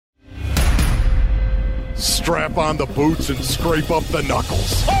strap on the boots and scrape up the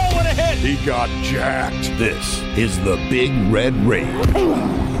knuckles. Oh, what a hit! He got jacked. This is the Big Red Rage,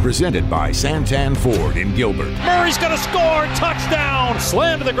 presented by Santan Ford in Gilbert. Murray's going to score! Touchdown!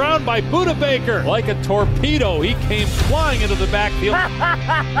 Slammed to the ground by Budda Baker. Like a torpedo, he came flying into the backfield.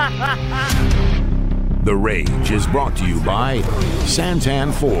 The Rage is brought to you by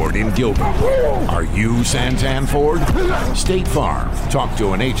Santan Ford in Gilbert. Are you Santan Ford? State Farm. Talk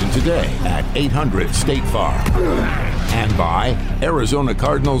to an agent today at 800-STATE-FARM. And by Arizona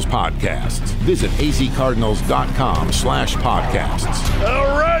Cardinals Podcasts. Visit azcardinals.com/podcasts.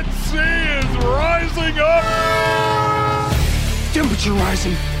 The Red Sea is rising up. Temperature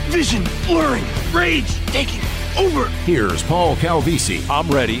rising. Vision blurring. Rage taking over. Here's Paul Calvisi. I'm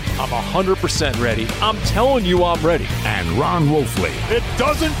ready. I'm 100% ready. I'm telling you I'm ready. And Ron Wolfley. It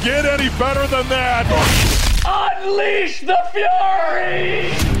doesn't get any better than that. Unleash the fury!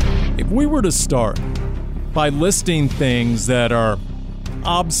 If we were to start by listing things that are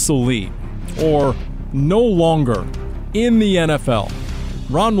obsolete or no longer in the NFL,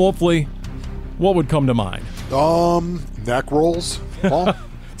 Ron Wolfley, what would come to mind? Neck rolls. Paul?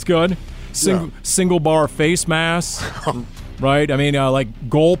 It's good. Single bar face masks, right? I mean, like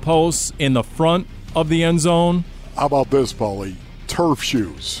goalposts in the front of the end zone. How about this, Paulie? Turf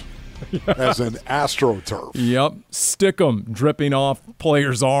shoes. As an AstroTurf. Yep. Stick 'em dripping off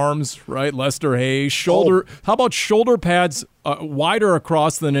players' arms, right? Lester Hayes. How about shoulder pads wider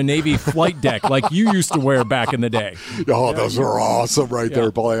across than a Navy flight deck like you used to wear back in the day? Oh, those are awesome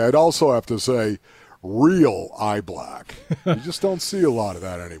there, Paulie. I'd also have to say real eye black. You just don't see a lot of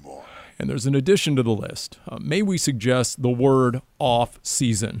that anymore. And there's an addition to the list. May we suggest the word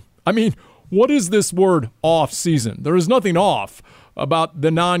off-season? I mean, what is this word off-season? There is nothing off about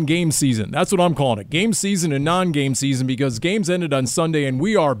the non-game season. That's what I'm calling it. Game season and non-game season, because games ended on Sunday and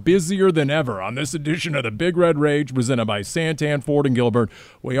we are busier than ever on this edition of the Big Red Rage presented by Santan Ford and Gilbert.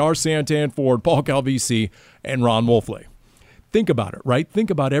 We are Santan Ford, Paul Calvisi, and Ron Wolfley. Think about it, right? Think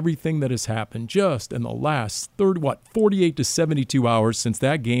about everything that has happened just in the last 48 to 72 hours since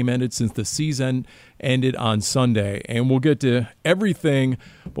that game ended, since the season ended on Sunday. And we'll get to everything.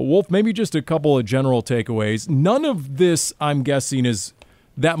 But, Wolf, maybe just a couple of general takeaways. None of this, I'm guessing, is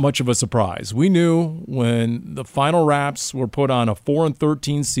that much of a surprise. We knew when the final wraps were put on a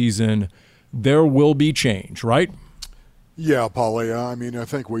 4-13 season, there will be change, right? Yeah, Paulie. I mean, I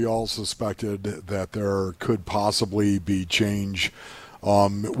think we all suspected that there could possibly be change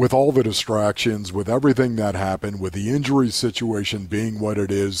with all the distractions, with everything that happened, with the injury situation being what it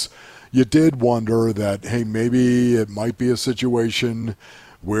is. You did wonder that, hey, maybe it might be a situation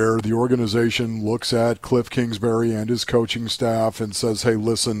where the organization looks at Cliff Kingsbury and his coaching staff and says, hey,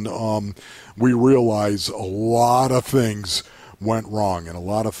 listen, we realize a lot of things went wrong and a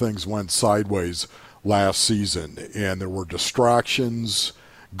lot of things went sideways last season, and there were distractions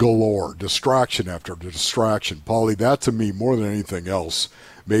galore, distraction after distraction. Paulie, that to me, more than anything else,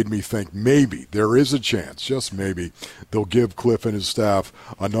 made me think maybe there is a chance, just maybe, they'll give Cliff and his staff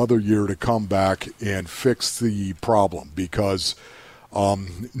another year to come back and fix the problem, because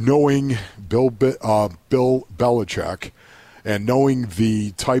knowing Bill Belichick and knowing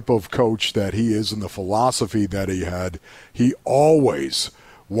the type of coach that he is and the philosophy that he had, he always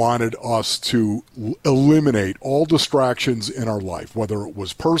wanted us to eliminate all distractions in our life, whether it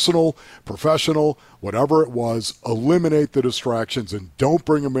was personal, professional, whatever it was, eliminate the distractions and don't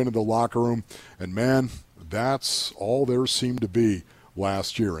bring them into the locker room. And, man, that's all there seemed to be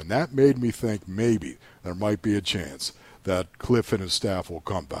last year. And that made me think maybe there might be a chance that Cliff and his staff will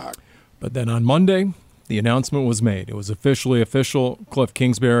come back. But then on Monday, the announcement was made. It was officially official. Cliff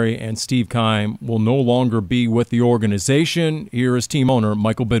Kingsbury and Steve Keim will no longer be with the organization. Here is team owner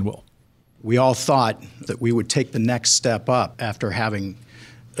Michael Bidwill. We all thought that we would take the next step up after having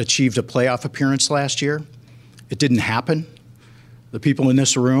achieved a playoff appearance last year. It didn't happen. The people in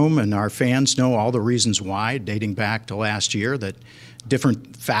this room and our fans know all the reasons why, dating back to last year, that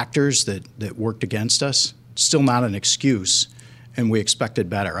different factors that worked against us. Still not an excuse. And we expected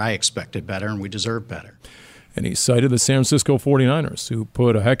better. I expected better, and we deserve better. And he cited the San Francisco 49ers, who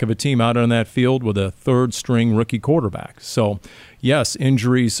put a heck of a team out on that field with a third-string rookie quarterback. So, yes,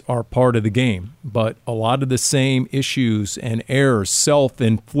 injuries are part of the game, but a lot of the same issues and errors,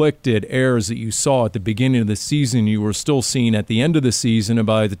 self-inflicted errors that you saw at the beginning of the season, you were still seeing at the end of the season. And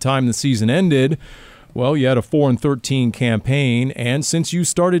by the time the season ended, well, you had a 4-13 campaign. And since you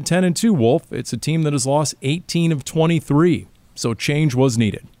started 10-2, Wolf, it's a team that has lost 18 of 23. So change was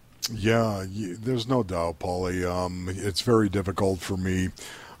needed. Yeah, there's no doubt, Paulie. It's very difficult for me.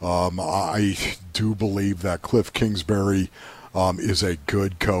 I do believe that Cliff Kingsbury is a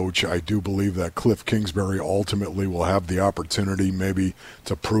good coach. I do believe that Cliff Kingsbury ultimately will have the opportunity maybe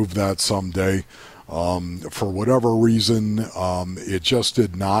to prove that someday. For whatever reason, it just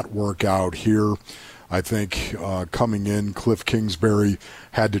did not work out here. I think coming in, Cliff Kingsbury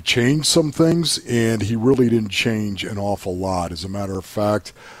had to change some things, and he really didn't change an awful lot. As a matter of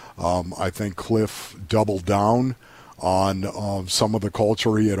fact, I think Cliff doubled down on some of the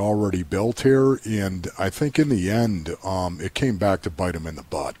culture he had already built here, and I think in the end, it came back to bite him in the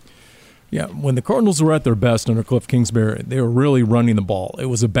butt. Yeah, when the Cardinals were at their best under Cliff Kingsbury, they were really running the ball. It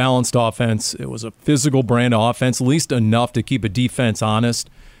was a balanced offense. It was a physical brand of offense, at least enough to keep a defense honest.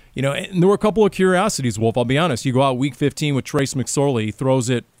 You know, and there were a couple of curiosities, Wolf. I'll be honest. You go out Week 15 with Trace McSorley. He throws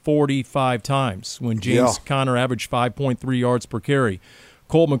it 45 times when James Conner averaged 5.3 yards per carry.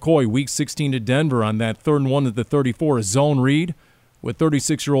 Colt McCoy, Week 16 to Denver on that 3rd and 1 at the 34, a zone read with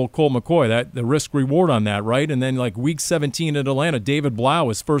 36-year-old Colt McCoy. That the risk-reward on that, right? And then like Week 17 at Atlanta, David Blau,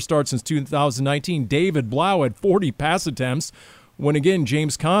 his first start since 2019. David Blau had 40 pass attempts when, again,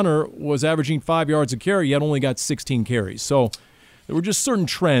 James Conner was averaging 5 yards a carry, yet only got 16 carries. So there were just certain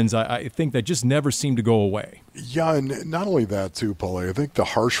trends, I think, that just never seemed to go away. Yeah, and not only that, too, Paulie, I think the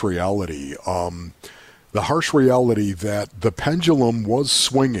harsh reality that the pendulum was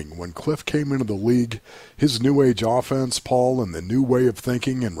swinging when Cliff came into the league, his new age offense, Paul, and the new way of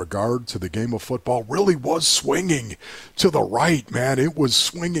thinking in regard to the game of football really was swinging to the right, man. It was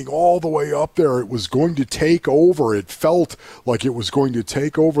swinging all the way up there. It was going to take over. It felt like it was going to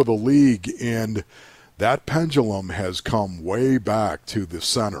take over the league, and that pendulum has come way back to the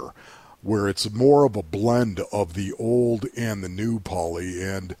center, where it's more of a blend of the old and the new, Paulie,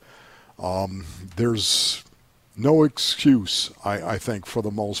 and there's no excuse, I think, for the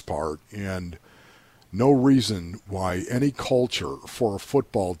most part, and no reason why any culture for a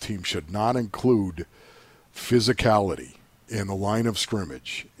football team should not include physicality in the line of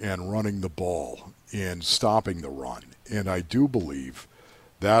scrimmage and running the ball and stopping the run. And I do believe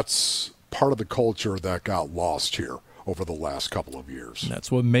that's part of the culture that got lost here over the last couple of years.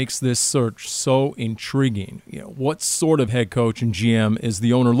 That's what makes this search so intriguing. You know, what sort of head coach and GM is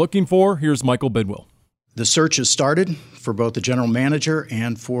the owner looking for? Here's Michael Bidwill. The search has started for both the general manager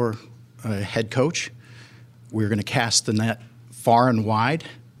and for a head coach. We're going to cast the net far and wide.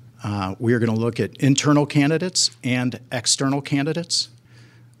 We are going to look at internal candidates and external candidates.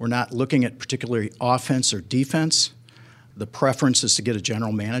 We're not looking at particularly offense or defense. The preference is to get a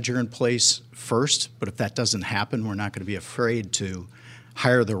general manager in place first, but if that doesn't happen, we're not going to be afraid to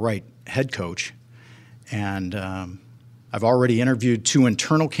hire the right head coach. And I've already interviewed 2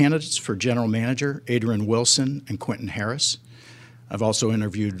 internal candidates for general manager, Adrian Wilson and Quentin Harris. I've also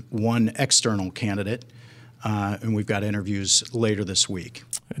interviewed 1 external candidate, and we've got interviews later this week.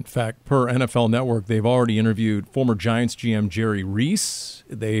 In fact, per NFL Network, they've already interviewed former Giants GM Jerry Reese.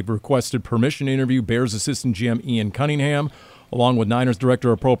 They've requested permission to interview Bears assistant GM Ian Cunningham, along with Niners Director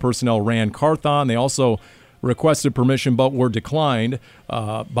of Pro Personnel Rand Carthon. They also requested permission but were declined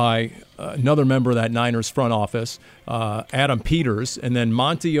by another member of that Niners front office, Adam Peters. And then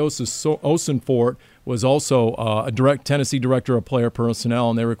Monty Osenfort was also a Tennessee Director of Player Personnel,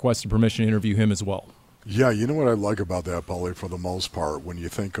 and they requested permission to interview him as well. Yeah, you know what I like about that, Paulie, for the most part, when you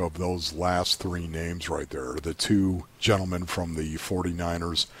think of those last 3 names right there, the 2 gentlemen from the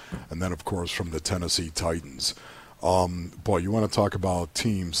 49ers and then, of course, from the Tennessee Titans. Boy, you want to talk about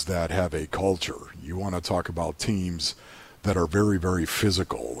teams that have a culture. You want to talk about teams that are very, very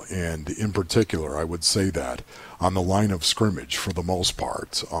physical, and in particular, I would say that on the line of scrimmage for the most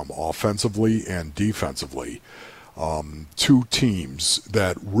part, offensively and defensively. 2 teams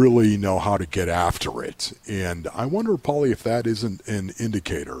that really know how to get after it. And I wonder, Paulie, if that isn't an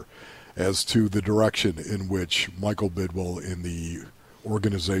indicator as to the direction in which Michael Bidwill in the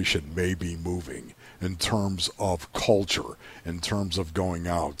organization may be moving in terms of culture, in terms of going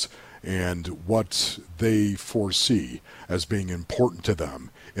out, and what they foresee as being important to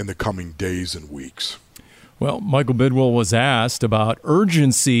them in the coming days and weeks. Well, Michael Bidwill was asked about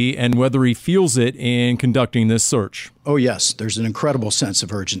urgency and whether he feels it in conducting this search. Oh, yes. There's an incredible sense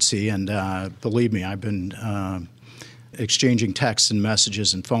of urgency, and believe me, I've been exchanging texts and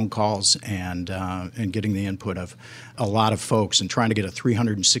messages and phone calls and getting the input of a lot of folks and trying to get a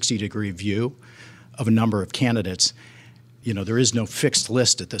 360-degree view of a number of candidates. You know, there is no fixed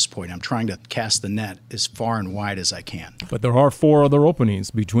list at this point. I'm trying to cast the net as far and wide as I can. But there are 4 other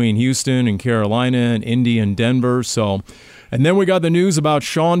openings between Houston and Carolina and Indy and Denver. And then we got the news about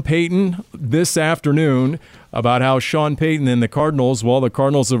Sean Payton this afternoon, about how Sean Payton and the Cardinals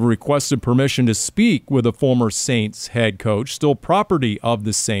have requested permission to speak with a former Saints head coach, still property of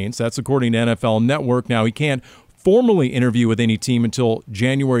the Saints. That's according to NFL Network. Now, he can't formally interview with any team until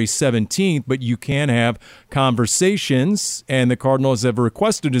January 17th, but you can have conversations, and the Cardinals have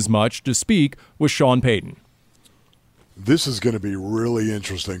requested as much to speak with Sean Payton. This is going to be really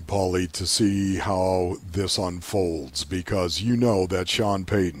interesting, Paulie, to see how this unfolds, because you know that Sean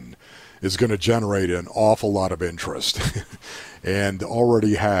Payton is going to generate an awful lot of interest and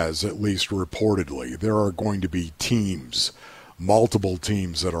already has, at least reportedly. There are going to be teams, multiple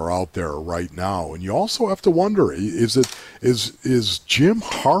teams that are out there right now. And you also have to wonder, is Jim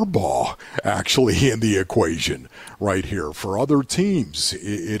Harbaugh actually in the equation right here? For other teams,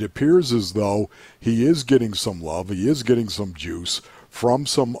 it appears as though he is getting some love, he is getting some juice from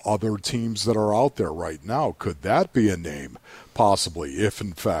some other teams that are out there right now. Could that be a name, possibly, if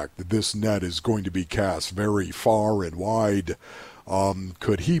in fact this net is going to be cast very far and wide?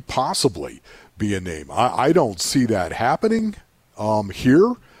 Could he possibly be a name? I don't see that happening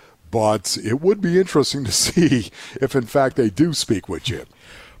here, but it would be interesting to see if in fact they do speak with Jim.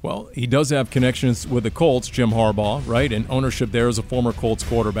 Well, he does have connections with the Colts, Jim Harbaugh, right? And ownership there as a former Colts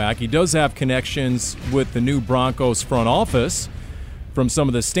quarterback. He does have connections with the new Broncos front office from some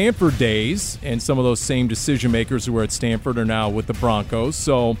of the Stanford days, and some of those same decision makers who were at Stanford are now with the Broncos.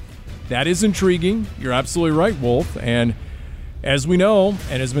 So that is intriguing. You're absolutely right, Wolf. And as we know,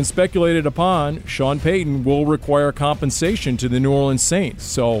 and has been speculated upon, Sean Payton will require compensation to the New Orleans Saints.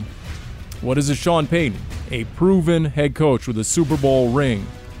 So what is a Sean Payton? A proven head coach with a Super Bowl ring.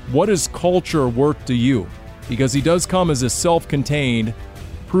 What is culture worth to you? Because he does come as a self-contained,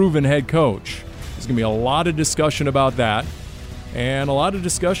 proven head coach. There's going to be a lot of discussion about that, and a lot of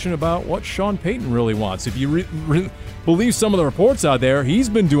discussion about what Sean Payton really wants. If you believe some of the reports out there, he's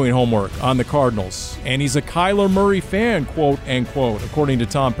been doing homework on the Cardinals, and he's a Kyler Murray fan, quote, unquote, according to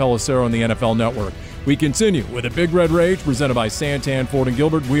Tom Pelissero on the NFL Network. We continue with a Big Red Rage presented by Santan, Ford &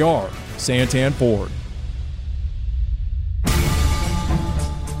 Gilbert. We are Santan Ford.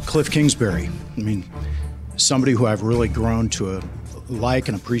 Cliff Kingsbury, somebody who I've really grown to like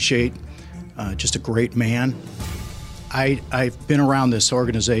and appreciate, just a great man. I've been around this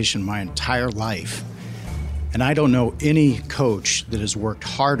organization my entire life, and I don't know any coach that has worked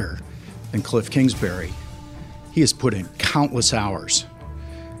harder than Cliff Kingsbury. He has put in countless hours,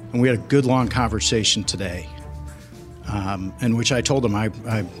 and we had a good long conversation today, in which I told him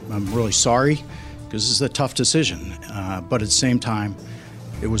I'm really sorry, because this is a tough decision, but at the same time,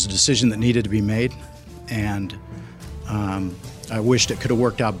 it was a decision that needed to be made, and I wished it could have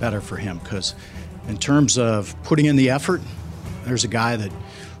worked out better for him, because in terms of putting in the effort, there's a guy that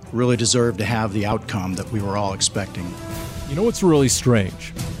really deserved to have the outcome that we were all expecting. You know what's really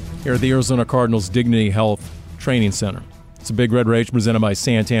strange? Here at the Arizona Cardinals Dignity Health Training Center. It's a Big Red Rage presented by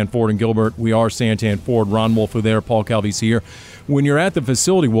Santan, Ford & Gilbert. We are Santan Ford. Ron Wolf there. Paul Calvey's here. When you're at the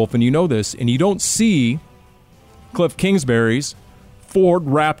facility, Wolf, and you know this, and you don't see Cliff Kingsbury's Ford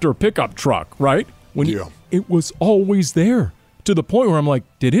Raptor pickup truck, right? It was always there, to the point where I'm like,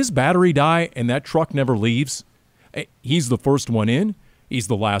 did his battery die and that truck never leaves? He's the first one in. He's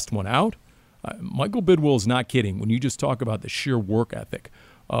the last one out. Michael Bidwill is not kidding when you just talk about the sheer work ethic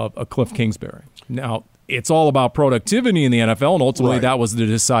of Cliff Kingsbury. Now, it's all about productivity in the NFL, and ultimately that was the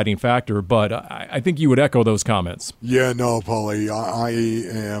deciding factor, but I think you would echo those comments. Yeah, no, Paulie, I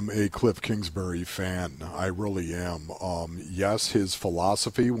am a Cliff Kingsbury fan. I really am. Yes, his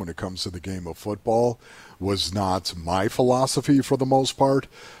philosophy when it comes to the game of football was not my philosophy for the most part,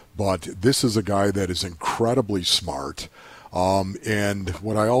 but this is a guy that is incredibly smart. And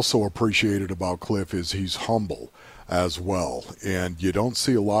what I also appreciated about Cliff is he's humble as well. And you don't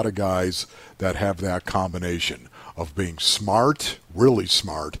see a lot of guys that have that combination of being smart, really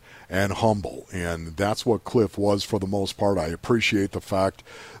smart, and humble. And that's what Cliff was for the most part. I appreciate the fact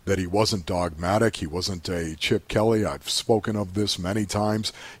that he wasn't dogmatic. He wasn't a Chip Kelly. I've spoken of this many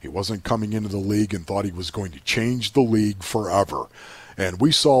times. He wasn't coming into the league and thought he was going to change the league forever. And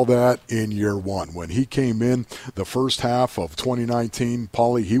we saw that in year one. When he came in the first half of 2019,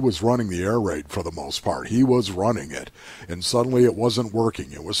 Paulie, he was running the air raid for the most part. He was running it. And suddenly it wasn't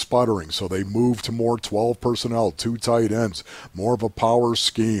working. It was sputtering. So they moved to more 12 personnel, 2 tight ends, more of a power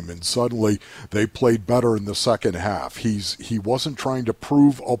scheme. And suddenly they played better in the second half. He wasn't trying to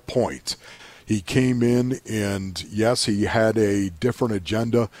prove a point. He came in and, yes, he had a different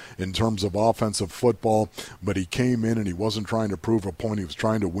agenda in terms of offensive football, but he came in and he wasn't trying to prove a point. He was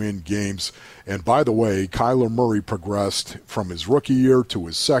trying to win games. And by the way, Kyler Murray progressed from his rookie year to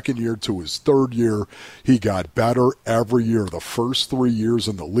his second year to his third year. He got better every year. The first 3 years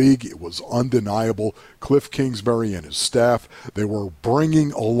in the league, it was undeniable. Cliff Kingsbury and his staff, they were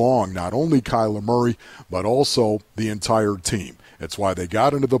bringing along not only Kyler Murray, but also the entire team. It's why they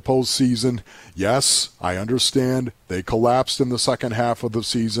got into the postseason. Yes, I understand they collapsed in the second half of the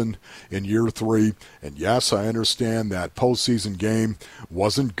season in year 3. And yes, I understand that postseason game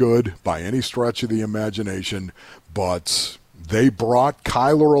wasn't good by any stretch of the imagination, but they brought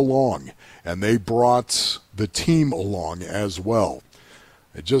Kyler along, and they brought the team along as well.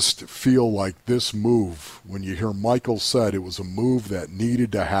 I just feel like this move, when you hear Michael said it was a move that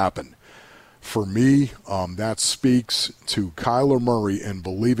needed to happen, for me, that speaks to Kyler Murray and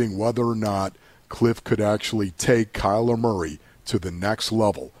believing whether or not Cliff could actually take Kyler Murray to the next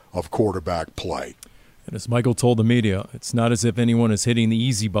level of quarterback play. And as Michael told the media, it's not as if anyone is hitting the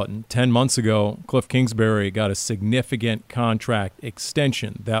easy button. 10 months ago, Cliff Kingsbury got a significant contract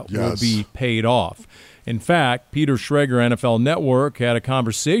extension that will be paid off. In fact, Peter Schrager, NFL Network, had a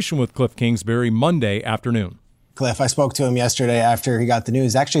conversation with Cliff Kingsbury Monday afternoon. Cliff, I spoke to him yesterday after he got the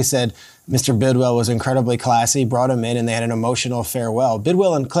news, actually said Mr. Bidwell was incredibly classy, brought him in, and they had an emotional farewell.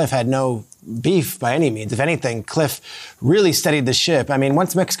 Bidwell and Cliff had no beef by any means. If anything, Cliff really steadied the ship. I mean,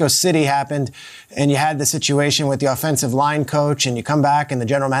 once Mexico City happened and you had the situation with the offensive line coach and you come back and the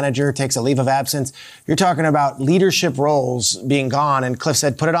general manager takes a leave of absence, you're talking about leadership roles being gone. And Cliff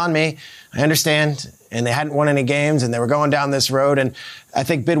said, put it on me. I understand. And they hadn't won any games and they were going down this road. And I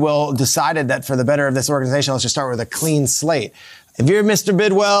think Bidwell decided that for the better of this organization, let's just start with a clean slate. If you're Mr.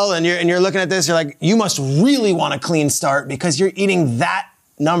 Bidwell and you're looking at this, you're like, you must really want a clean start because you're eating that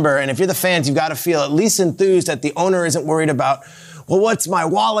number. And if you're the fans, you've got to feel at least enthused that the owner isn't worried about, well, what's my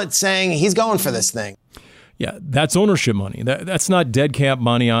wallet saying? He's going for this thing. Yeah, that's ownership money. That's not dead cap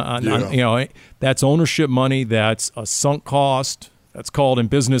money. That's ownership money. That's a sunk cost. That's called in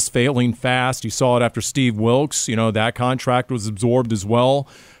business failing fast. You saw it after Steve Wilkes. That contract was absorbed as well.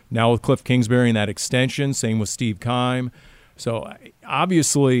 Now with Cliff Kingsbury and that extension, same with Steve Keim. So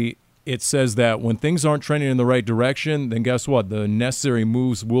obviously it says that when things aren't trending in the right direction, then guess what? The necessary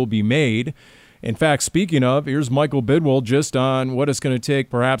moves will be made. In fact, speaking of, here's Michael Bidwell just on what it's going to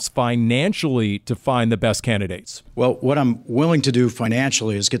take perhaps financially to find the best candidates. Well, what I'm willing to do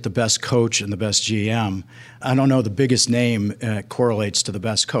financially is get the best coach and the best GM. I don't know the biggest name correlates to the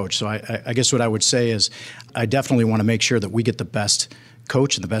best coach. So I guess what I would say is I definitely want to make sure that we get the best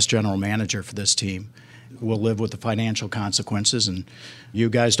coach and the best general manager for this team. We'll live with the financial consequences, and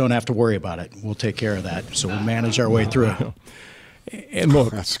you guys don't have to worry about it. We'll take care of that. So we'll manage our way through it. And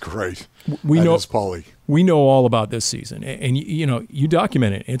look, that's great. We know Paulie. We know all about this season, and you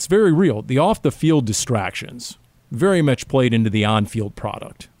document it. It's very real. The off-the-field distractions very much played into the on-field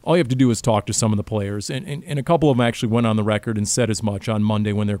product. All you have to do is talk to some of the players, and a couple of them actually went on the record and said as much on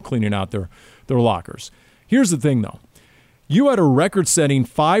Monday when they're cleaning out their lockers. Here's the thing, though. You had a record-setting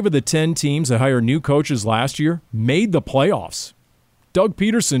 5 of the 10 teams that hired new coaches last year made the playoffs. Doug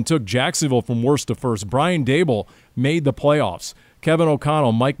Peterson took Jacksonville from worst to first. Brian Daboll made the playoffs. Kevin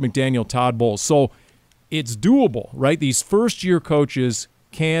O'Connell, Mike McDaniel, Todd Bowles. So it's doable, right? These first-year coaches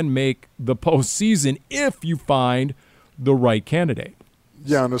can make the postseason if you find the right candidate.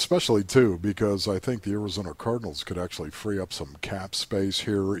 Yeah, and especially, too, because I think the Arizona Cardinals could actually free up some cap space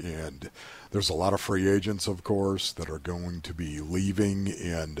here, and there's a lot of free agents, of course, that are going to be leaving,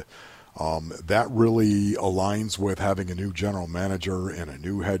 and that really aligns with having a new general manager and a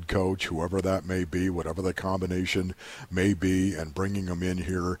new head coach, whoever that may be, whatever the combination may be, and bringing them in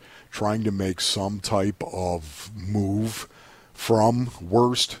here, trying to make some type of move from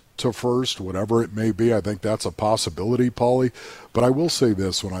worst to first, whatever it may be. I think that's a possibility, Paulie. But I will say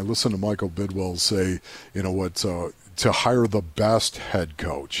this, when I listen to Michael Bidwell say, to hire the best head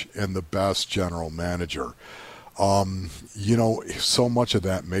coach and the best general manager, so much of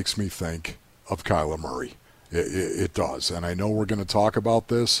that makes me think of Kyler Murray. It does. And I know we're going to talk about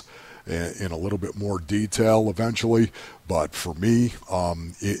this in a little bit more detail eventually, but for me,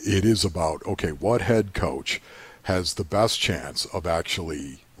 it is about, okay, what head coach has the best chance of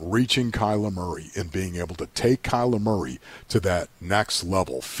actually reaching Kyler Murray and being able to take Kyler Murray to that next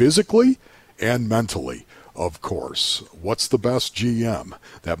level physically and mentally, of course. What's the best GM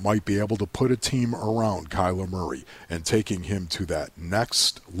that might be able to put a team around Kyler Murray and taking him to that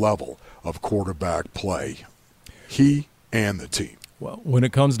next level of quarterback play? He and the team. Well, when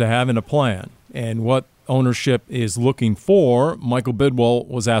it comes to having a plan and what ownership is looking for, Michael Bidwell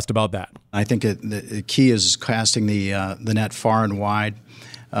was asked about that. I think the key is casting the net far and wide,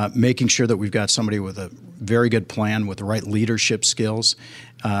 making sure that we've got somebody with a very good plan with the right leadership skills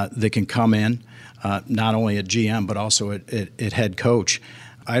that can come in, not only at GM but also at head coach.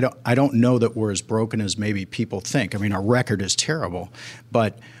 I don't know that we're as broken as maybe people think. I mean, our record is terrible,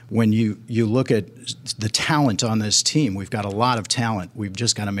 but when you look at the talent on this team, we've got a lot of talent. We've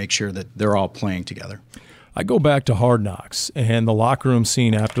just got to make sure that they're all playing together. I go back to Hard Knocks and the locker room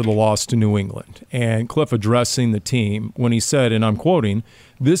scene after the loss to New England, and Cliff addressing the team when he said, and I'm quoting,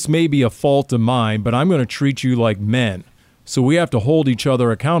 "This may be a fault of mine, but I'm going to treat you like men, so we have to hold each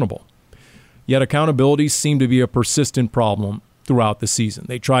other accountable." Yet accountability seemed to be a persistent problem throughout the season.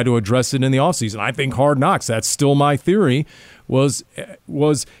 They tried to address it in the offseason. I think Hard Knocks, that's still my theory, was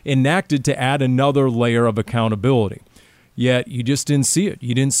enacted to add another layer of accountability. Yet you just didn't see it.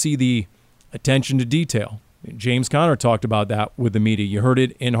 You didn't see the attention to detail. James Conner talked about that with the media. You heard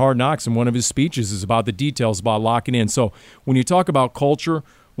it in Hard Knocks in one of his speeches, is about the details, about locking in. So when you talk about culture,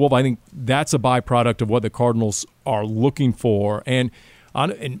 Wolf, I think that's a byproduct of what the Cardinals are looking for. And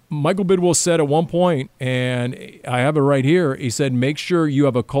Michael Bidwill said at one point, and I have it right here, he said, make sure you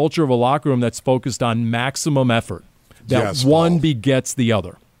have a culture of a locker room that's focused on maximum effort, that yes, one Paul. begets the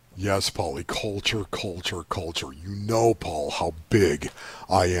other. Yes, Paulie, culture, culture, culture. You know, Paul, how big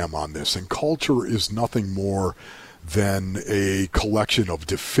I am on this. And culture is nothing more than a collection of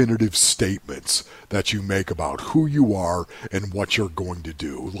definitive statements that you make about who you are and what you're going to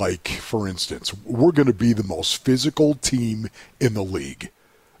do. Like, for instance, we're going to be the most physical team in the league.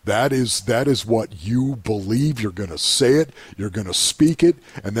 That is what you believe. You're going to say it, you're going to speak it,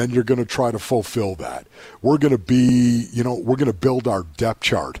 and then you're going to try to fulfill that. We're going to be, we're going to build our depth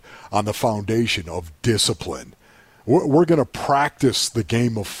chart on the foundation of discipline. We're going to practice the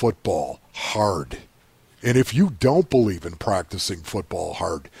game of football hard. And if you don't believe in practicing football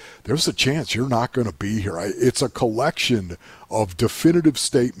hard, there's a chance you're not going to be here. It's a collection of definitive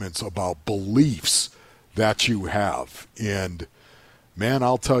statements about beliefs that you have. And man,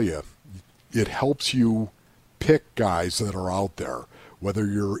 I'll tell you, it helps you pick guys that are out there, whether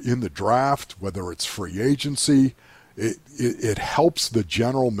you're in the draft, whether it's free agency. It helps the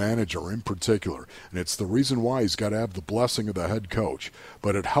general manager in particular, and it's the reason why he's got to have the blessing of the head coach.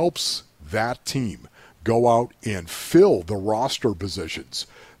 But it helps that team go out and fill the roster positions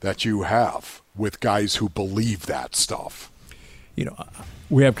that you have with guys who believe that stuff.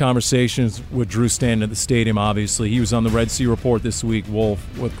 We have conversations with Drew Stanton at the stadium, obviously. He was on the Red Sea Report this week,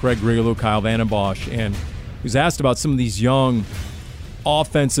 Wolf, with Craig Grialou, Kyle Vandenbosch, and he was asked about some of these young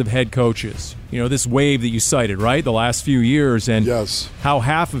offensive head coaches. This wave that you cited, right, the last few years, and yes, how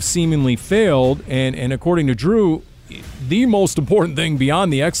half have seemingly failed. And according to Drew, the most important thing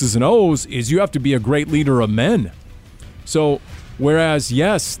beyond the X's and O's is you have to be a great leader of men. So whereas,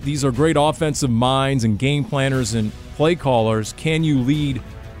 yes, these are great offensive minds and game planners and play callers, can you lead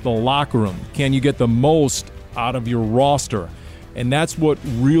the locker room? Can you get the most out of your roster? And that's what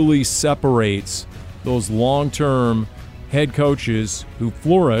really separates those long-term head coaches who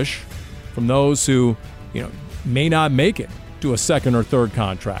flourish from those who, may not make it to a second or third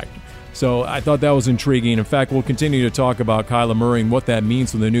contract. So I thought that was intriguing. In fact, we'll continue to talk about Kyler Murray and what that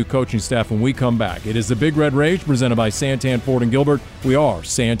means for the new coaching staff when we come back. It is the Big Red Rage presented by Santan Ford and Gilbert. We are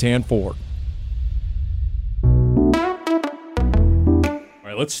Santan Ford. All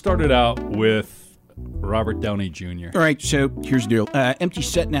right, let's start it out with Robert Downey Jr. All right, so here's the deal. Empty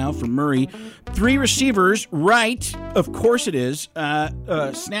set now for Murray. 3 receivers, right. Of course it is.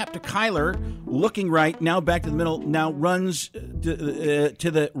 Snap to Kyler, looking right. Now back to the middle. Now runs to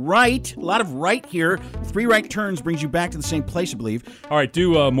the right. A lot of right here. 3 right turns brings you back to the same place, I believe. All right,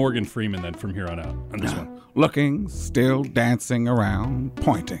 do Morgan Freeman then from here on out on this one. Looking, still dancing around,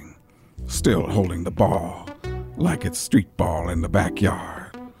 pointing, still holding the ball like it's street ball in the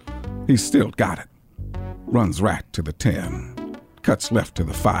backyard. He's still got it. Runs right to the 10, cuts left to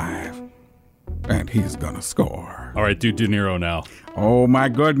the 5, and he's gonna score. All right, do De Niro now. Oh my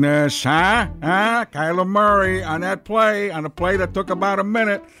goodness, Kyler Murray on that play, on a play that took about a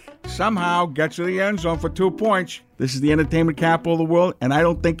minute, somehow gets to the end zone for 2 points. This is the entertainment capital of the world, and I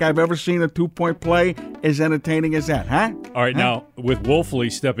don't think I've ever seen a 2-point play as entertaining as that, All right, now, with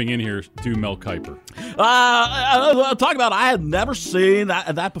Wolfley stepping in here, do Mel Kiper. Talk about I had never seen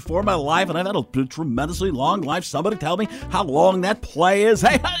that before in my life, and I've had a tremendously long life. Somebody tell me how long that play is.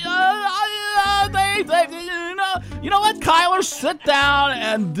 Hey, you know what, Kyler? Sit down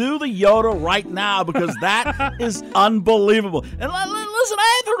and do the Yoda right now, because that is unbelievable. And listen,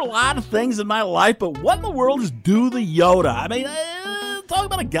 I've heard a lot of things in my life, but what in the world is do the Yoda? I mean, talk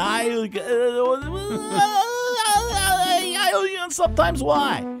about a guy who, sometimes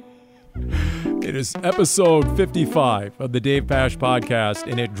why. It is episode 55 of the Dave Pasch podcast,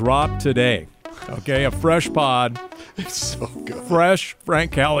 and it dropped today. Okay, a fresh pod. It's so good. Fresh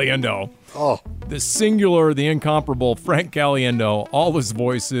Frank Caliendo. Oh. The singular, the incomparable Frank Caliendo. All his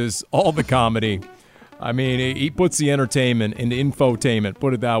voices, all the comedy. I mean, he puts the entertainment into infotainment,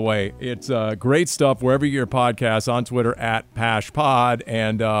 put it that way. It's great stuff wherever you get your podcasts, on Twitter @PashPod.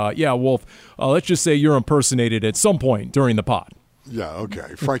 And, Wolf, let's just say you're impersonated at some point during the pod. Yeah,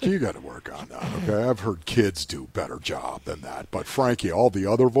 okay. Frankie, you got to work on that, okay? I've heard kids do a better job than that. But, Frankie, all the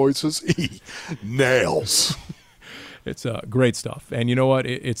other voices, he nails. It's great stuff. And you know what?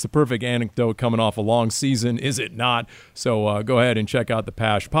 It's the perfect anecdote coming off a long season, is it not? So go ahead and check out the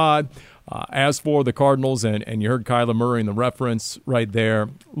Pash Pod. As for the Cardinals, and you heard Kyler Murray in the reference right there,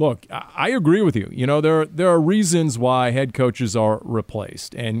 look, I agree with you. You know, there are reasons why head coaches are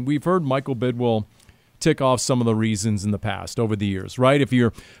replaced. And we've heard Michael Bidwill tick off some of the reasons in the past over the years, right? If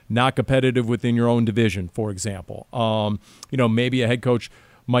you're not competitive within your own division, for example, maybe a head coach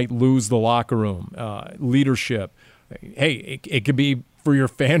might lose the locker room, leadership. Hey, it could be for your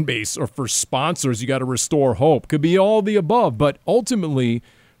fan base or for sponsors. You got to restore hope. Could be all the above. But ultimately,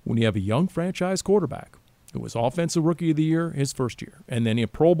 when you have a young franchise quarterback who was Offensive Rookie of the Year his first year, and then a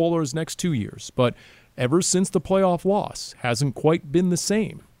Pro Bowler his next 2 years, but ever since the playoff loss hasn't quite been the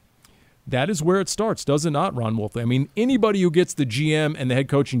same. That is where it starts, does it not, Ron Wolf? I mean, anybody who gets the GM and the head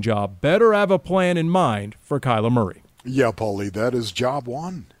coaching job better have a plan in mind for Kyler Murray. Yeah, Paulie, that is job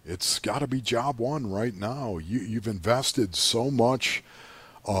one. It's got to be job one right now. You've invested so much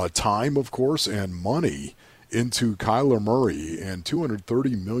time, of course, and money into Kyler Murray, and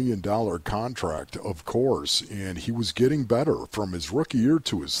 $230 million contract, of course, and he was getting better from his rookie year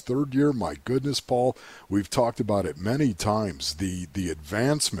to his third year. My goodness, Paul, we've talked about it many times. The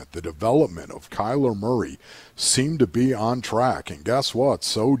advancement, the development of Kyler Murray seemed to be on track, and guess what?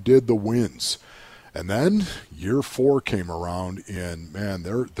 So did the wins. And then year 4 came around, and, man,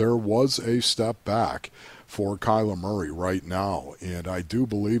 there was a step back for Kyler Murray right now, and I do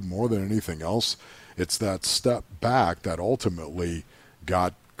believe more than anything else, it's that step back that ultimately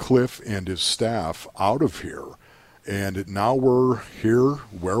got Cliff and his staff out of here. And now we're here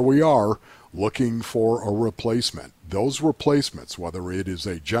where we are looking for a replacement. Those replacements, whether it is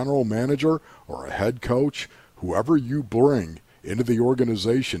a general manager or a head coach, whoever you bring into the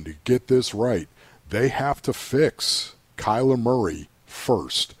organization to get this right, they have to fix Kyler Murray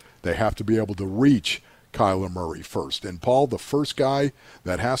first. They have to be able to reach Kyler Murray first. And, Paul, the first guy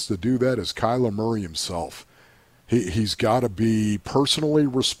that has to do that is Kyler Murray himself. He's got to be personally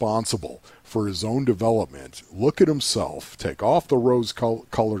responsible for his own development. Look at himself. Take off the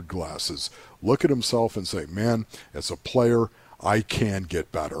rose-colored glasses. Look at himself and say, man, as a player, I can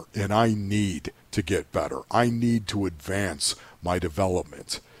get better, and I need to get better. I need to advance my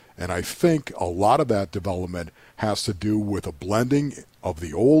development. And I think a lot of that development has to do with a blending of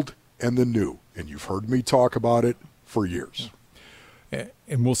the old and the new. And you've heard me talk about it for years.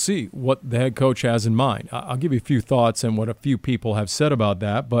 And we'll see what the head coach has in mind. I'll give you a few thoughts and what a few people have said about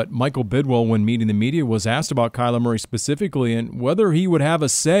that. But Michael Bidwill, when meeting the media, was asked about Kyler Murray specifically and whether he would have a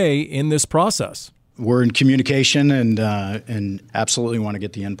say in this process. We're in communication and absolutely want to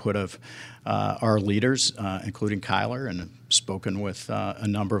get the input of our leaders, including Kyler, and have spoken with a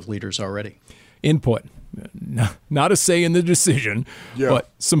number of leaders already. Input. Not a say in the decision, but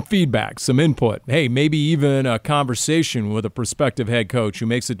some feedback, some input. Hey, maybe even a conversation with a prospective head coach who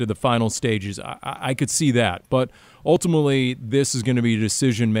makes it to the final stages. I could see that. But ultimately, this is going to be a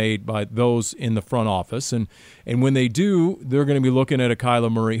decision made by those in the front office. And when they do, they're going to be looking at a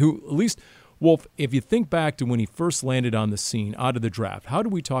Kyler Murray who, at least, Wolf, if you think back to when he first landed on the scene out of the draft, how do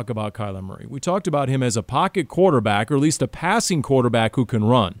we talk about Kyler Murray? We talked about him as a pocket quarterback, or at least a passing quarterback who can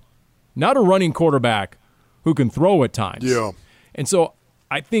run, not a running quarterback who can throw at times. Yeah. And so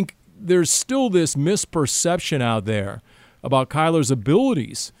I think there's still this misperception out there about Kyler's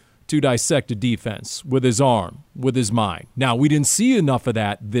abilities to dissect a defense with his arm, with his mind. Now, we didn't see enough of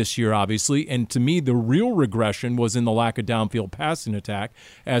that this year, obviously, and to me, the real regression was in the lack of downfield passing attack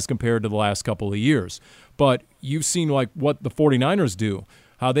as compared to the last couple of years. But you've seen like what the 49ers do,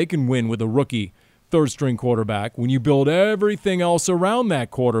 how they can win with a rookie third-string quarterback when you build everything else around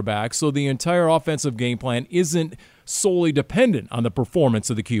that quarterback so the entire offensive game plan isn't solely dependent on the performance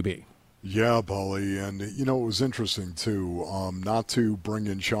of the QB. Yeah, Paulie, and it was interesting too, not to bring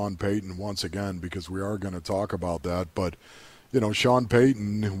in Sean Payton once again because we are going to talk about that, but Sean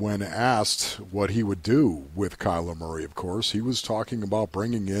Payton, when asked what he would do with Kyler Murray, of course, he was talking about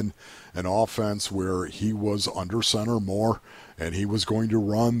bringing in an offense where he was under center more, and he was going to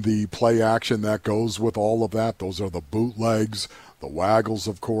run the play action that goes with all of that. Those are the bootlegs, the waggles,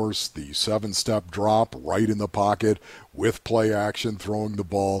 of course, the 7-step drop right in the pocket with play action, throwing the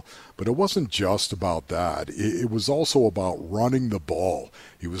ball. But it wasn't just about that. It was also about running the ball.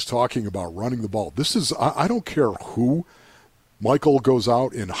 He was talking about running the ball. This is, I don't care who Michael goes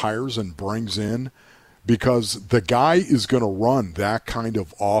out and hires and brings in. because the guy is going to run that kind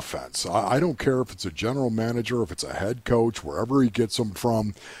of offense. I don't care if it's a general manager, if it's a head coach, wherever he gets them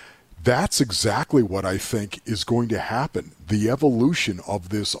from. That's exactly what I think is going to happen. The evolution of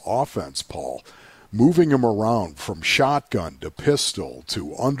this offense, Paul, moving him around from shotgun to pistol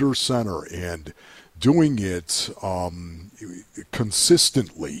to under center and doing it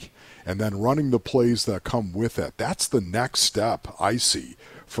consistently and then running the plays that come with it. That's the next step I see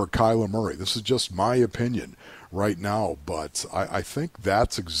for Kyler Murray. This is just my opinion right now, but I think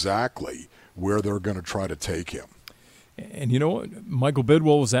that's exactly where they're going to try to take him. And you know what? Michael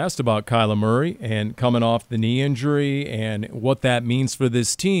Bidwell was asked about Kyler Murray and coming off the knee injury and what that means for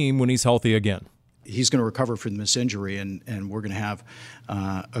this team when he's healthy again. He's going to recover from this injury, and we're going to have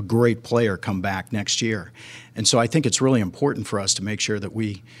a great player come back next year. And so I think it's really important for us to make sure that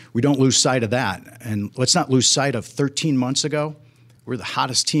we don't lose sight of that. And let's not lose sight of 13 months ago. We're the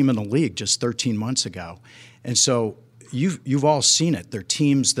hottest team in the league just 13 months ago. And so you've all seen it. There are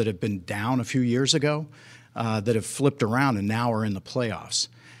teams that have been down a few years ago that have flipped around and now are in the playoffs.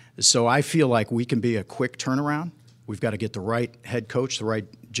 So I feel like we can be a quick turnaround. We've got to get the right head coach, the right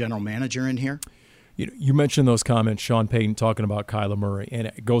general manager in here. You mentioned those comments, Sean Payton talking about Kyler Murray, and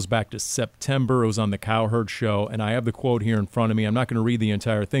it goes back to September. It was on the Cowherd Show, and I have the quote here in front of me. I'm not going to read the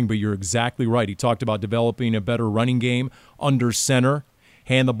entire thing, but you're exactly right. He talked about developing a better running game under center,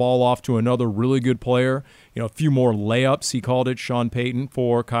 hand the ball off to another really good player. A few more layups, he called it, Sean Payton,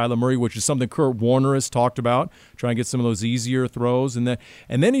 for Kyler Murray, which is something Kurt Warner has talked about, trying to get some of those easier throws. And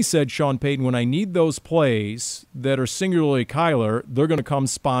then he said, Sean Payton, when I need those plays that are singularly Kyler, they're going to come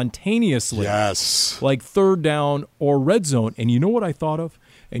spontaneously. Yes. Like third down or red zone. And you know what I thought of?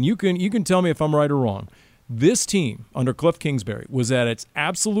 And you can tell me if I'm right or wrong. This team under Cliff Kingsbury was at its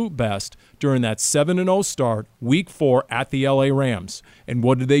absolute best during that 7-0 start, Week 4 at the LA Rams. And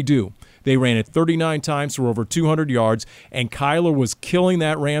what did they do? They ran it 39 times for over 200 yards, and Kyler was killing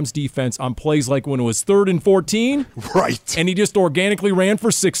that Rams defense on plays like when it was 3rd and 14. Right. And he just organically ran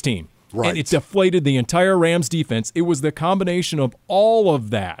for 16. Right. And it deflated the entire Rams defense. It was the combination of all of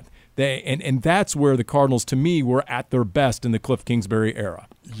that. And that's where the Cardinals, to me, were at their best in the Cliff Kingsbury era.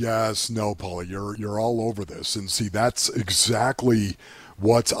 Yes, no, Paulie, you're all over this. And see, that's exactly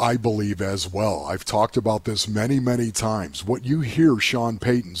what I believe as well. I've talked about this many, many times. What you hear Sean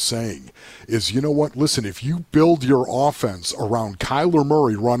Payton saying is, you know what, listen, if you build your offense around Kyler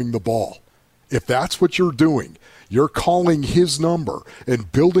Murray running the ball, if that's what you're doing, you're calling his number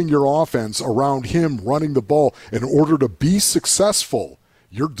and building your offense around him running the ball in order to be successful,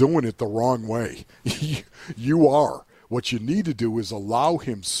 you're doing it the wrong way. You are. What you need to do is allow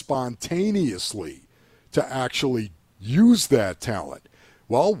him spontaneously to actually use that talent.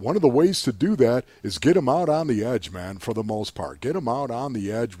 Well, one of the ways to do that is get him out on the edge, man, for the most part. Get him out on the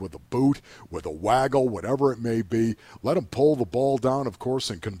edge with a boot, with a waggle, whatever it may be. Let him pull the ball down, of course,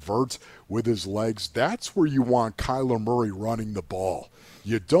 and convert with his legs. That's where you want Kyler Murray running the ball.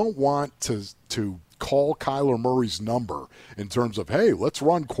 You don't want to call Kyler Murray's number in terms of, hey, let's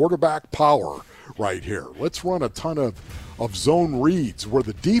run quarterback power right here. Let's run a ton of zone reads where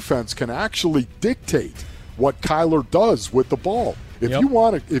the defense can actually dictate what Kyler does with the ball. If you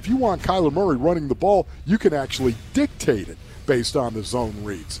want Kyler Murray running the ball, you can actually dictate it based on the zone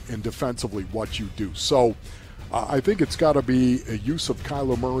reads and defensively what you do. So I think it's got to be a use of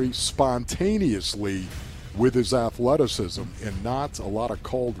Kyler Murray spontaneously with his athleticism and not a lot of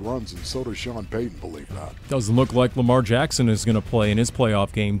called runs, and so does Sean Payton believe that. Doesn't look like Lamar Jackson is going to play in his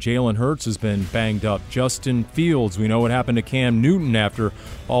playoff game. Jalen Hurts has been banged up. Justin Fields, we know what happened to Cam Newton after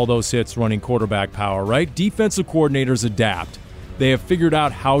all those hits running quarterback power, right? Defensive coordinators adapt. They have figured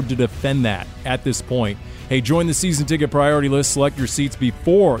out how to defend that at this point. Hey, join the season ticket priority list. Select your seats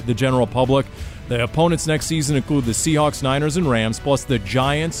before the general public. The opponents next season include the Seahawks, Niners, and Rams, plus the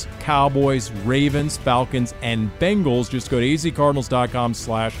Giants, Cowboys, Ravens, Falcons, and Bengals. Just go to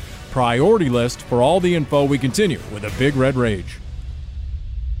azcardinals.com/priority list for all the info. We continue with a Big Red Rage.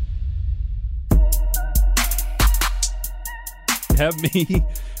 Have me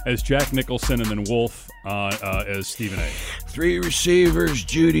as Jack Nicholson and then Wolf as Stephen A. 3 receivers,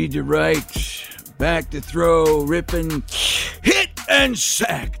 Judy to right, back to throw, ripping, hit and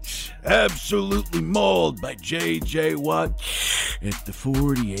sacked. Absolutely mauled by J.J. Watt at the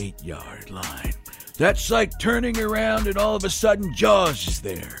 48-yard line. That's like turning around and all of a sudden Jaws is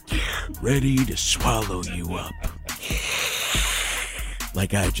there, ready to swallow you up.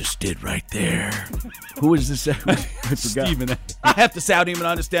 like I just did right there. Who is this? I forgot. Stephen. Half the South even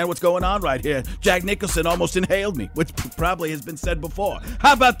understand what's going on right here. Jack Nicholson almost inhaled me, which probably has been said before.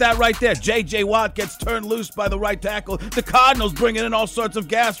 How about that right there? J.J. Watt gets turned loose by the right tackle. The Cardinals bringing in all sorts of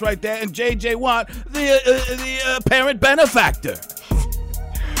gas right there, and J.J. Watt, the apparent benefactor.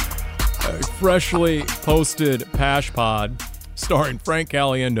 Freshly posted Pash Pod starring Frank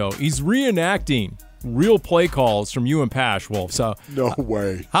Caliendo. He's reenacting real play calls from you and Pash, Wolf. So no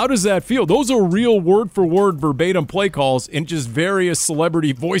way. How does that feel? Those are real word-for-word verbatim play calls in just various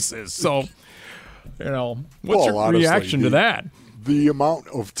celebrity voices. So, what's your honestly, reaction to that? The amount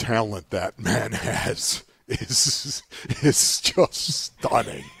of talent that man has is just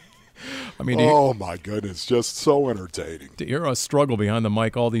stunning. I mean, oh my goodness, just so entertaining. To hear us struggle behind the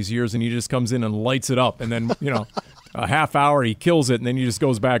mic all these years, and he just comes in and lights it up, and then a half hour he kills it, and then he just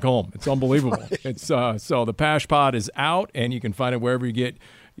goes back home. It's unbelievable. Right. It's so the Pash Pod is out, and you can find it wherever you get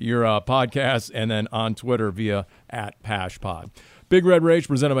your podcasts, and then on Twitter via @PashPod. Big Red Rage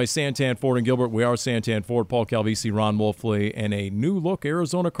presented by Santan Ford and Gilbert. We are Santan Ford, Paul Calvisi, Ron Wolfley, and a new look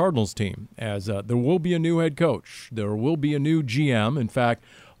Arizona Cardinals team. As there will be a new head coach, there will be a new GM. In fact,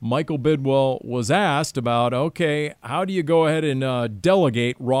 Michael Bidwell was asked about, okay, how do you go ahead and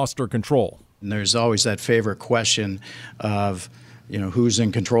delegate roster control? And there's always that favorite question of, who's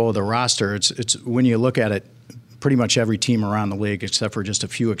in control of the roster. It's when you look at it, pretty much every team around the league, except for just a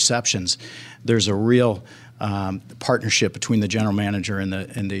few exceptions, there's a real partnership between the general manager and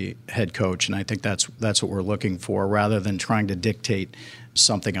the head coach, and I think that's what we're looking for, rather than trying to dictate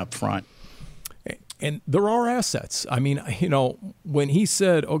something up front. And there are assets. I mean, when he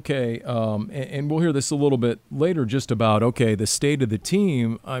said, okay, and we'll hear this a little bit later just about, okay, the state of the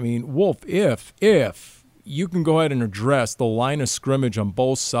team. I mean, Wolf, if you can go ahead and address the line of scrimmage on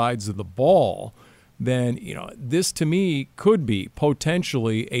both sides of the ball, then, this to me could be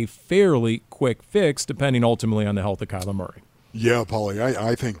potentially a fairly quick fix, depending ultimately on the health of Kyler Murray. Yeah, Paulie,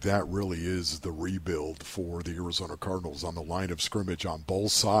 I think that really is the rebuild for the Arizona Cardinals on the line of scrimmage on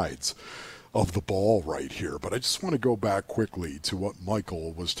both sides of the ball right here. But I just want to go back quickly to what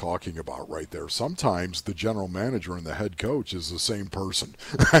Michael was talking about right there. Sometimes the general manager and the head coach is the same person.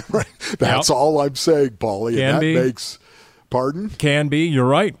 That's all I'm saying, Paulie. Can and that be. makes, pardon? Can be. You're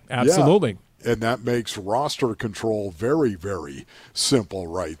right. Absolutely. Yeah. And that makes roster control very, very simple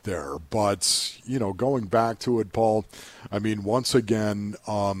right there. But, going back to it, Paul, I mean, once again,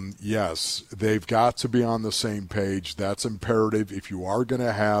 yes, they've got to be on the same page. That's imperative. If you are going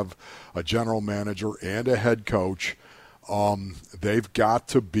to have a general manager and a head coach, they've got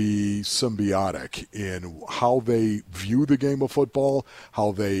to be symbiotic in how they view the game of football,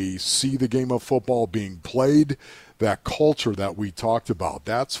 how they see the game of football being played, that culture that we talked about.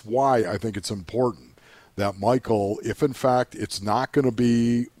 That's why I think it's important that Michael, if in fact it's not going to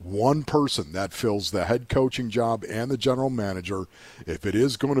be one person that fills the head coaching job and the general manager, if it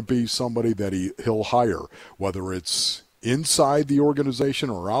is going to be somebody that he'll hire, whether it's inside the organization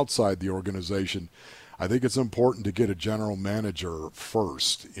or outside the organization, I think it's important to get a general manager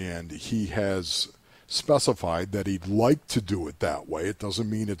first, and he has specified that he'd like to do it that way. It doesn't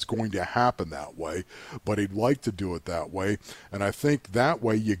mean it's going to happen that way, but he'd like to do it that way. And I think that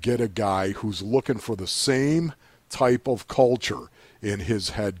way you get a guy who's looking for the same type of culture in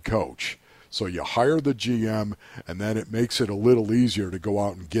his head coach. So you hire the GM, and then it makes it a little easier to go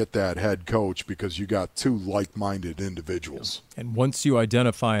out and get that head coach because you got two like-minded individuals. And once you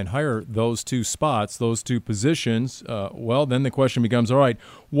identify and hire those two spots, those two positions, then the question becomes, all right,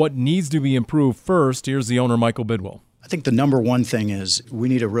 what needs to be improved first? Here's the owner, Michael Bidwell. I think the number one thing is we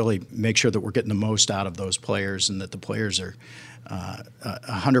need to really make sure that we're getting the most out of those players and that the players are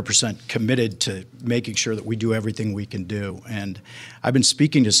 100% committed to making sure that we do everything we can do. And I've been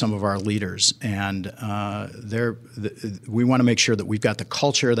speaking to some of our leaders, and we want to make sure that we've got the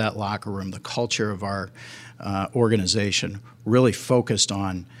culture of that locker room, the culture of our organization, really focused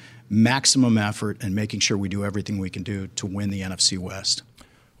on maximum effort and making sure we do everything we can do to win the NFC West.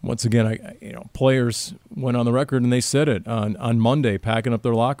 Once again, players went on the record and they said it on Monday, packing up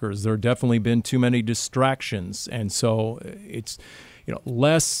their lockers. There have definitely been too many distractions, and so it's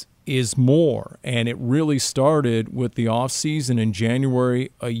less is more. And it really started with the offseason in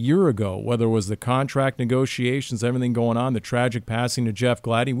January a year ago, whether it was the contract negotiations, everything going on, the tragic passing of Jeff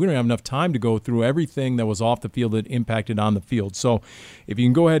Gladney. We don't have enough time to go through everything that was off the field that impacted on the field. So if you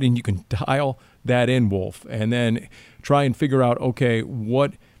can go ahead and you can dial that in, Wolf, and then try and figure out, okay,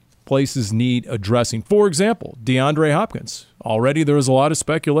 what places need addressing. For example, DeAndre Hopkins. Already there is a lot of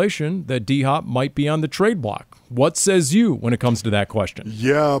speculation that D-Hop might be on the trade block. What says you when it comes to that question?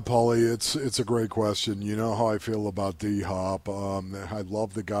 Yeah, Paulie, it's a great question. You know how I feel about D-Hop. I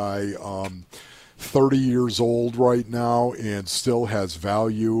love the guy. 30 years old right now and still has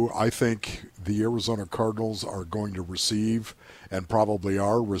value. I think the Arizona Cardinals are going to receive and probably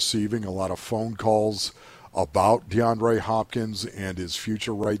are receiving a lot of phone calls about DeAndre Hopkins and his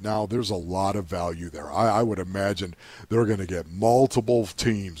future right now. There's a lot of value there. I would imagine they're going to get multiple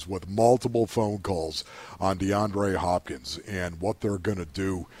teams with multiple phone calls on DeAndre Hopkins, and what they're going to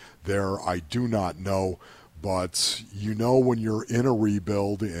do there, I do not know. But you know when you're in a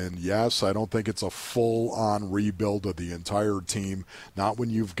rebuild, and yes, I don't think it's a full-on rebuild of the entire team, not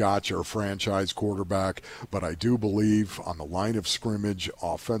when you've got your franchise quarterback, but I do believe on the line of scrimmage,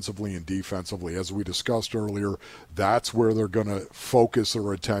 offensively and defensively, as we discussed earlier, that's where they're going to focus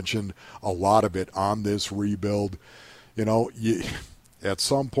their attention, a lot of it on this rebuild. You know, at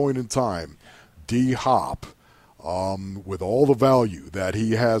some point in time, D-Hop, with all the value that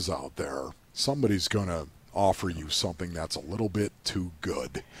he has out there, somebody's going to offer you something that's a little bit too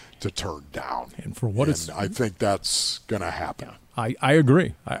good to turn down. And for what it's, I think that's going to happen. Yeah, I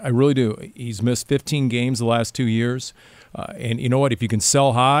agree. I really do. He's missed 15 games the last 2 years. And you know what? If you can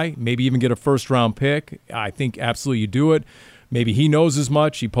sell high, maybe even get a first-round pick, I think absolutely you do it. Maybe he knows as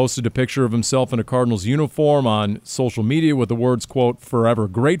much. He posted a picture of himself in a Cardinals uniform on social media with the words, quote, "forever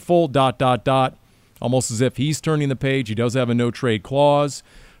grateful, ... almost as if he's turning the page. He does have a no-trade clause.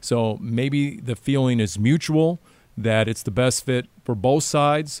 So maybe the feeling is mutual, that it's the best fit for both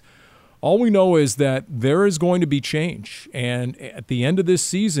sides. All we know is that there is going to be change. And at the end of this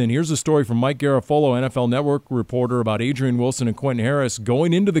season, here's a story from Mike Garafolo, NFL Network reporter, about Adrian Wilson and Quentin Harris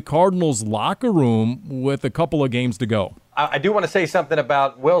going into the Cardinals locker room with a couple of games to go. I do want to say something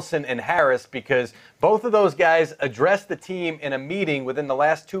about Wilson and Harris, because both of those guys addressed the team in a meeting within the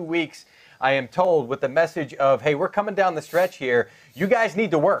last 2 weeks, I am told, with the message of, hey, we're coming down the stretch here. You guys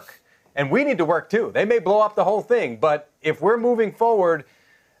need to work, and we need to work too. They may blow up the whole thing, but if we're moving forward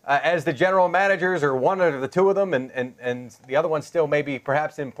as the general managers, or one or the two of them, and the other one still maybe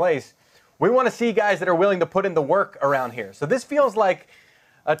perhaps in place, we want to see guys that are willing to put in the work around here. So this feels like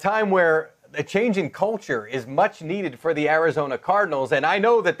a time where a change in culture is much needed for the Arizona Cardinals, and I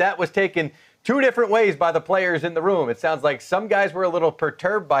know that was taken two different ways by the players in the room. It sounds like some guys were a little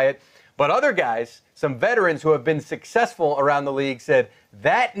perturbed by it, but other guys, some veterans who have been successful around the league, said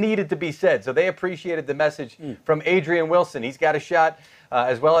that needed to be said. So they appreciated the message from Adrian Wilson. He's got a shot,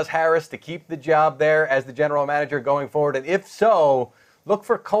 as well as Harris, to keep the job there as the general manager going forward. And if so, look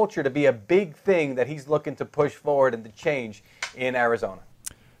for culture to be a big thing that he's looking to push forward and to change in Arizona.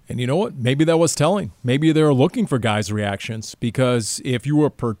 And you know what? Maybe that was telling. Maybe they're looking for guys' reactions, because if you were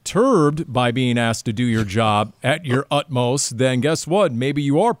perturbed by being asked to do your job at your utmost, then guess what? Maybe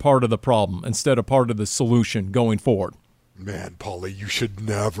you are part of the problem instead of part of the solution going forward. Man, Paulie, you should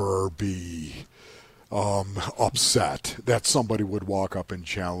never be upset that somebody would walk up and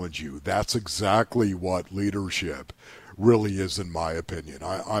challenge you. That's exactly what leadership really is, in my opinion.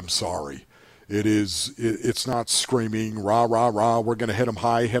 I'm sorry. It's not screaming, rah, rah, rah, we're going to hit them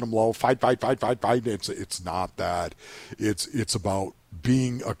high, hit them low, fight. It's not that. It's about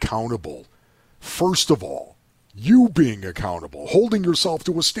being accountable. First of all, you being accountable, holding yourself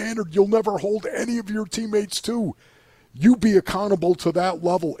to a standard you'll never hold any of your teammates to. You be accountable to that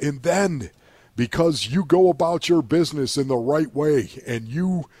level, and then because you go about your business in the right way and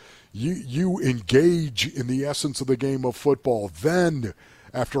you engage in the essence of the game of football, then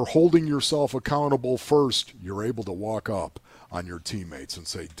after holding yourself accountable first, you're able to walk up on your teammates and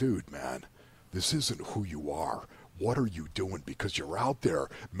say, dude, man, this isn't who you are. What are you doing? Because you're out there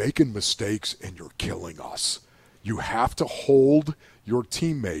making mistakes and you're killing us. You have to hold your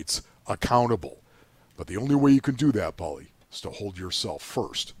teammates accountable. But the only way you can do that, Paulie, is to hold yourself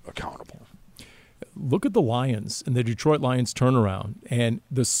first accountable. Look at the Lions and the Detroit Lions turnaround and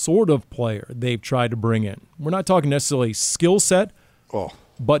the sort of player they've tried to bring in. We're not talking necessarily skill set,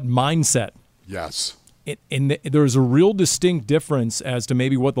 but mindset. Yes. And there's a real distinct difference as to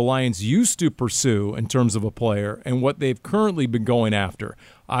maybe what the Lions used to pursue in terms of a player and what they've currently been going after.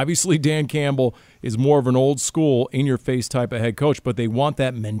 Obviously, Dan Campbell is more of an old school, in-your-face type of head coach, but they want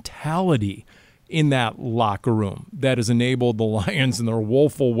that mentality in that locker room that has enabled the Lions in their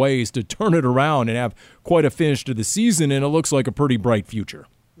woeful ways to turn it around and have quite a finish to the season, and it looks like a pretty bright future.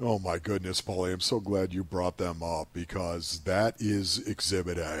 Oh, my goodness, Paulie, I'm so glad you brought them up, because that is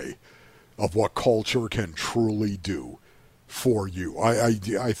Exhibit A of what culture can truly do for you. I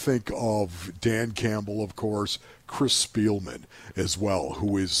think of Dan Campbell, of course, Chris Spielman as well,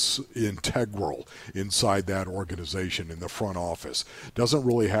 who is integral inside that organization in the front office. Doesn't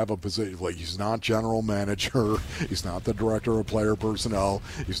really have a position. Like, he's not general manager. He's not the director of player personnel.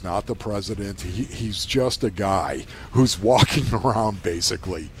 He's not the president. He's just a guy who's walking around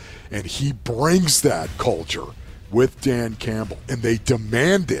basically, and he brings that culture with Dan Campbell, and they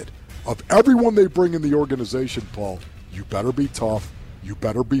demand it of everyone they bring in the organization, Paul. You better be tough, you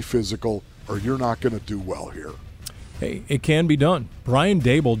better be physical, or you're not going to do well here. Hey, it can be done. Brian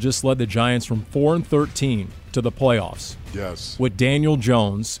Daboll just led the Giants from 4-13 to the playoffs. Yes. With Daniel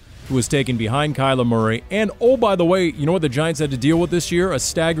Jones, who was taken behind Kyler Murray. And, oh, by the way, you know what the Giants had to deal with this year? A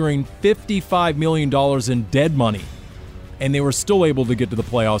staggering $55 million in dead money. And they were still able to get to the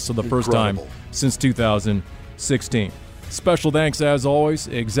playoffs for the first time since 2016. Special thanks, as always,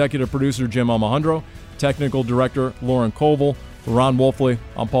 executive producer Jim Almohandro, technical director Lauren Koval. For Ron Wolfley,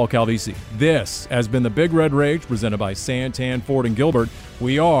 I'm Paul Calvisi. This has been the Big Red Rage, presented by Santan Ford and Gilbert.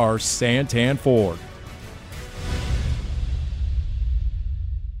 We are Santan Ford.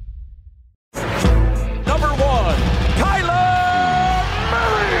 Number 1, Kyler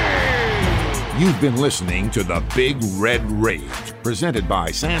Murray! You've been listening to the Big Red Rage, presented by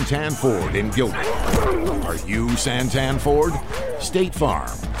Santan Ford in Gilbert. Are you Santan Ford? State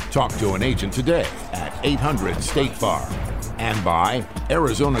Farm. Talk to an agent today at 800-STATE-FARM. And by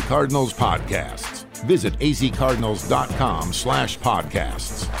Arizona Cardinals Podcasts. Visit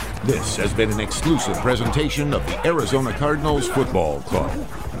azcardinals.com/podcasts. This has been an exclusive presentation of the Arizona Cardinals Football Club.